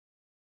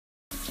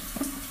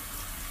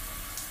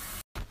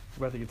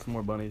We're about to get some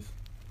more bunnies,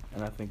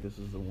 and I think this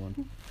is the one.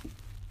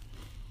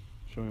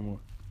 Show me more.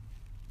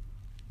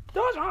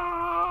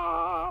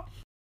 Dasha!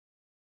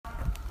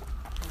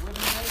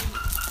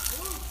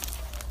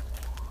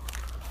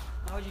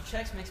 How would you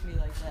checks makes me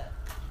like that?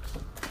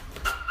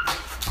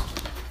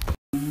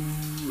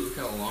 Ooh, look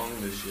how long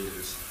this shit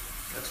is.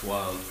 That's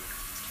wild.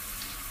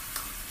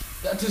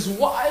 That is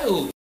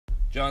wild!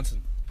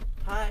 Johnson.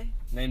 Hi.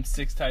 Name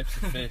 6 types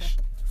of fish.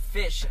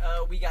 Fish.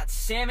 We got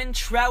salmon,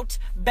 trout,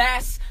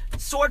 bass,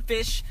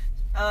 swordfish,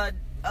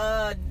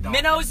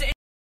 minnows,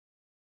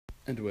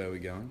 And where are we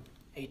going?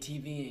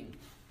 ATVing.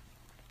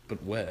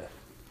 But where?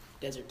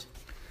 Desert.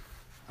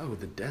 Oh,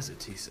 the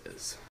desert, he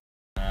says.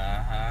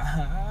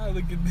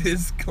 Look at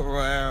this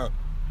crowd.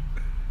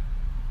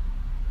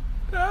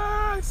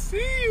 I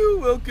see you,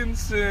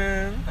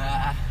 Wilkinson. You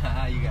got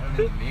him in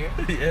the mirror?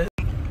 Yeah.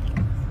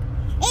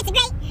 It's a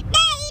great day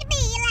to be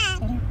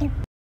alive.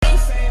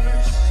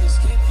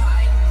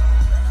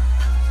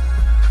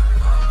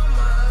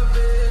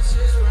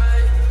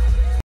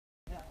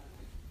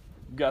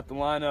 Got the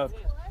lineup.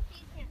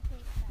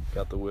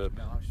 Got the whip.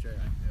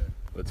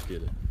 Let's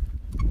get it.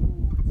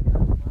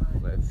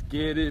 Let's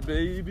get it,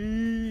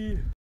 baby.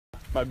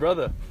 My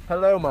brother.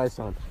 Hello, my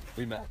son.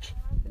 We match.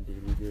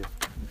 Indeed we do.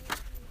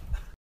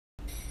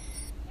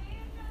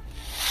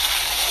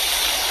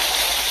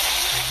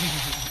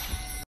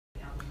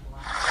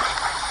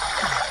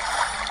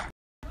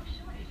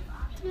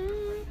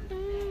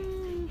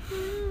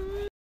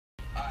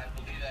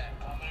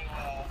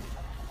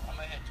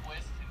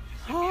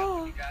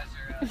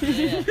 Yeah. I'm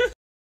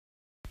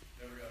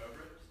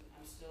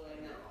still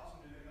in it.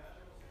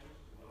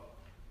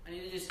 I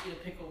need to just eat a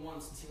pickle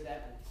once and see what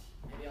happens.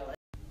 Maybe I'll.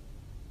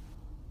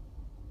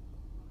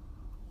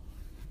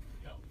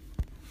 Yo. I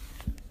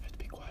have to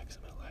be quiet because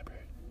I'm in the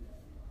library.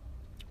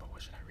 But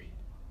what should I read?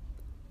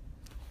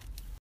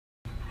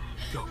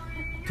 Go,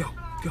 go,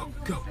 go,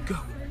 go, go.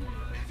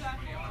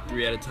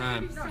 3 at a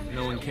time.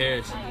 No one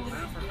cares.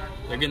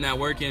 They're getting that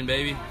work in,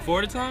 baby.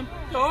 4 at a time?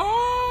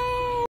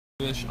 Oh!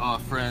 Fish are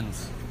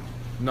friends,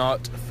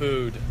 not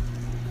food.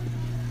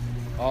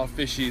 All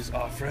fishies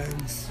are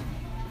friends.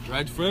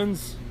 Right,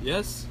 friends?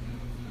 Yes?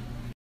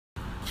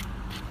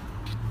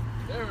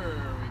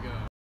 There we go.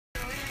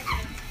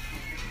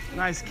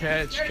 Nice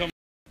catch. Come on.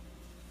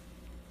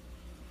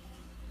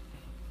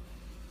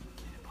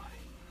 Get it, buddy.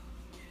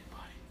 Get it,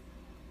 buddy.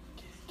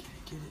 Get it, get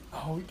it, get it.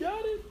 Oh, we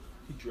got it.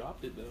 He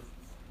dropped it, though.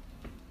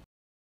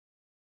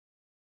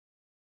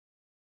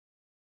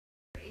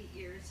 For 8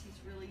 years, he's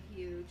really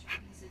huge.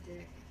 He's a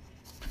dick.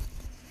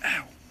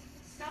 Ow.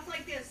 Stuff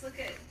like this. Look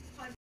at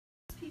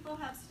people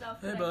have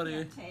stuff Hey, that buddy.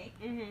 I can't take.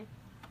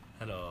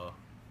 Hello.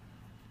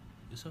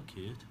 You're so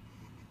cute.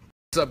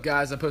 What's up,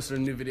 guys? I posted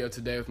a new video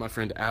today with my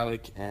friend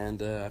Alec,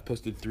 and I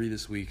posted 3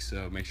 this week,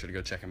 so make sure to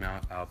go check them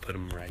out. I'll put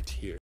them right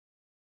here.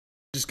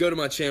 Just go to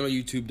my channel,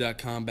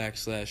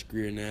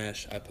 youtube.com/Grier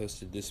Nash. I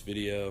posted this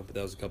video, but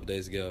that was a couple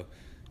days ago.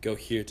 Go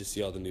here to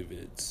see all the new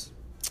vids.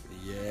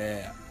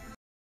 Yeah.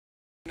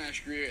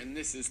 Nash Grier, and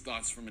this is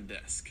Thoughts from a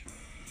Desk.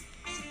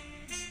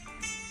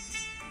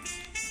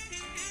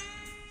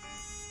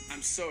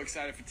 I'm so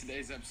excited for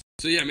today's episode.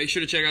 So yeah, make sure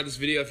to check out this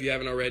video if you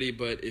haven't already,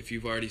 but if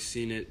you've already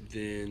seen it,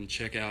 then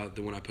check out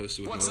the one I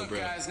posted with my little bro.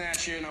 What's up, guys?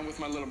 Nash here, and I'm with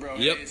my little bro.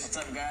 Yep. What's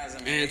up, guys?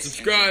 And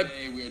subscribe. And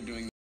today we are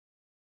doing...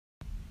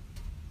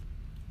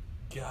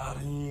 Got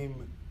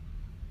him.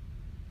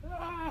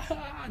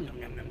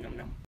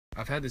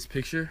 I've had this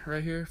picture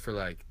right here for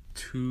like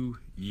 2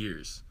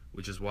 years,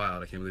 which is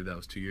wild. I can't believe that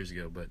was 2 years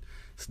ago, but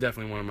it's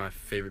definitely one of my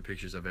favorite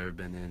pictures I've ever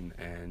been in,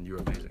 and you're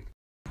amazing.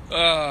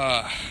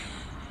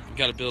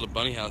 Got to build a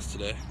bunny house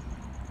today.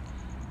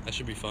 That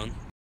should be fun.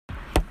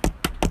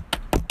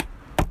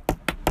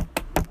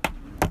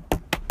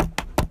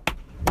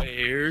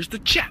 Where's the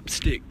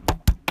chapstick?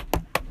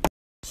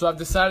 So I've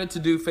decided to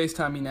do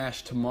FaceTime Me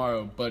Nash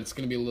tomorrow, but it's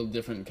going to be a little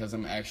different because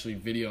I'm actually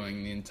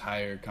videoing the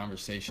entire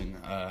conversation.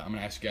 I'm going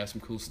to ask you guys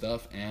some cool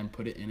stuff and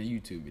put it in a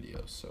YouTube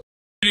video. So,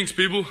 greetings,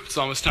 people. It's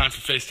almost time for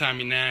FaceTime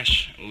Me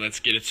Nash. Let's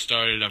get it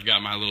started. I've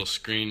got my little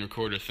screen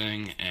recorder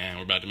thing, and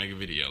we're about to make a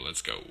video.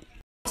 Let's go.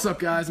 What's up,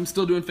 guys? I'm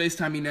still doing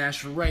FaceTime Me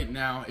Nash right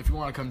now. If you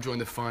want to come join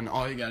the fun,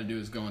 all you got to do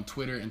is go on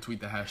Twitter and tweet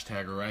the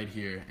hashtag right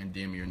here and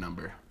DM me your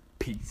number.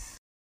 Peace.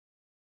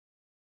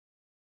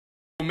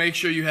 Make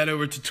sure you head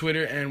over to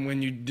Twitter, and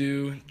when you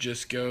do,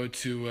 just go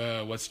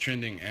to what's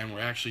trending, and we're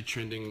actually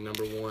trending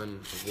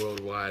 #1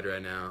 worldwide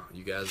right now.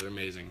 You guys are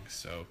amazing,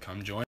 so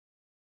come join.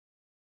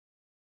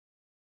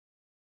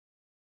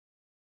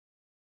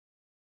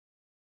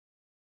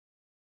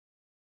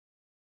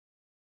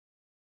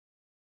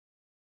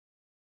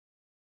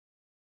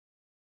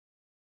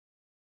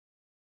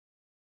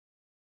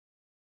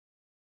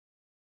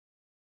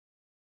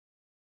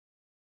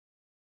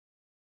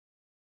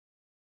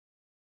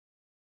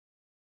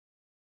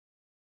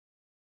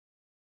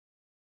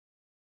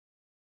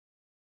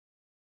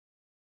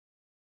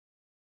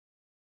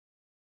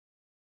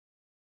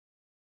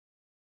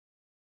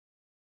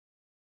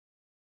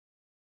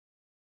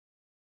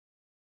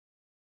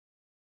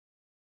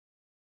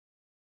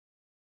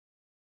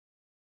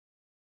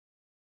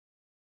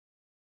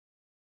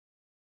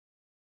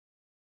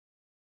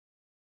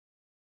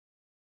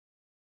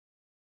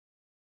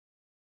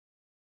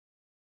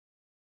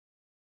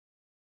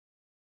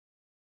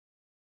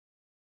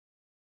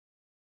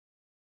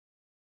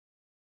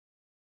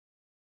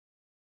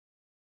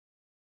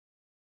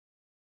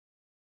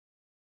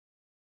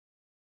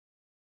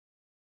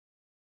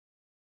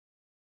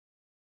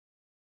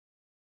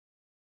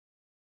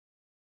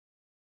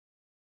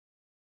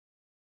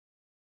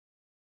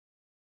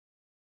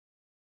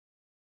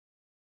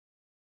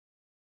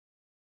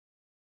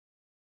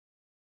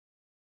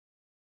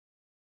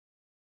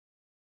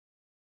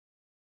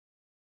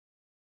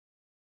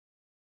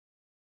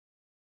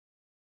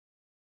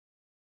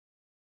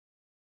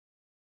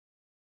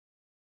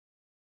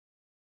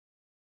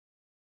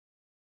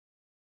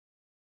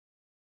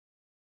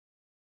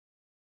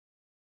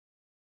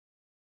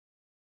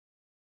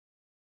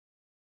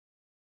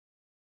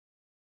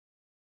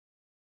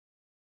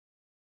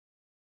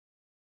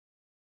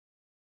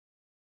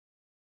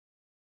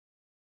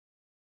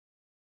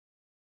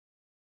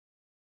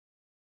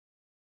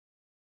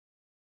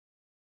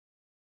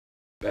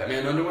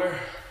 Batman underwear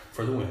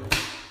for the win.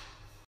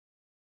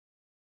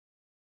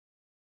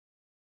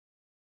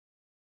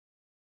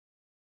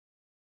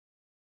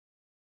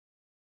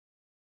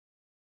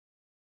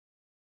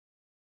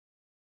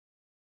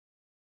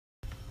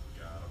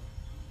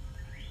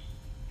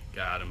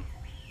 Got him.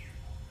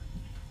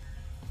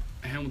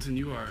 Hamilton,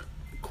 you are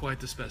quite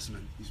the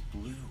specimen. He's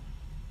blue.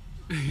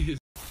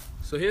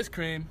 So here's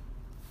Cream.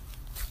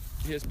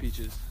 Here's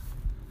Peaches.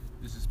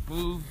 This is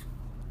Boov.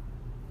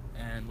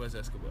 And where's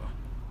Escobar?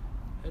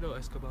 Hello,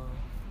 Escobar.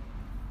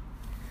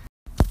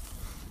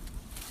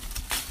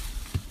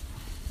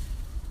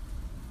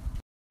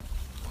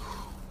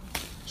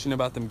 She know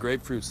about them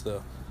grapefruits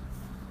though.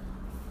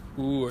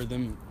 Ooh, are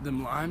them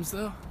limes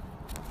though?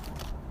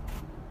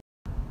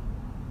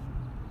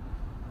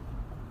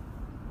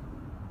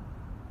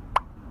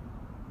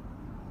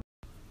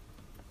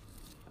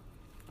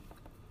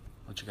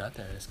 What you got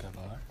there,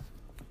 Escobar?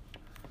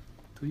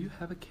 Do you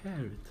have a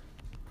carrot?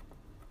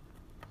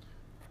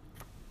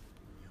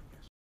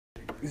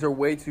 These are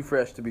way too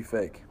fresh to be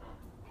fake.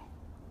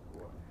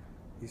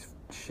 These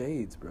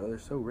shades, bro, they're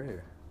so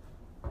rare.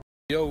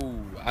 Yo,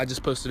 I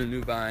just posted a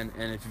new Vine,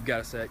 and if you've got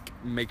a sec,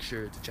 make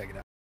sure to check it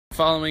out.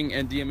 Following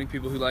and DMing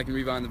people who like and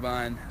revine the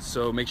Vine,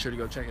 so make sure to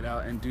go check it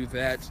out and do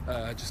that.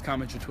 Just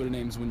comment your Twitter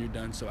names when you're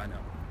done so I know.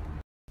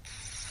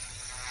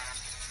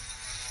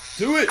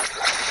 Do it!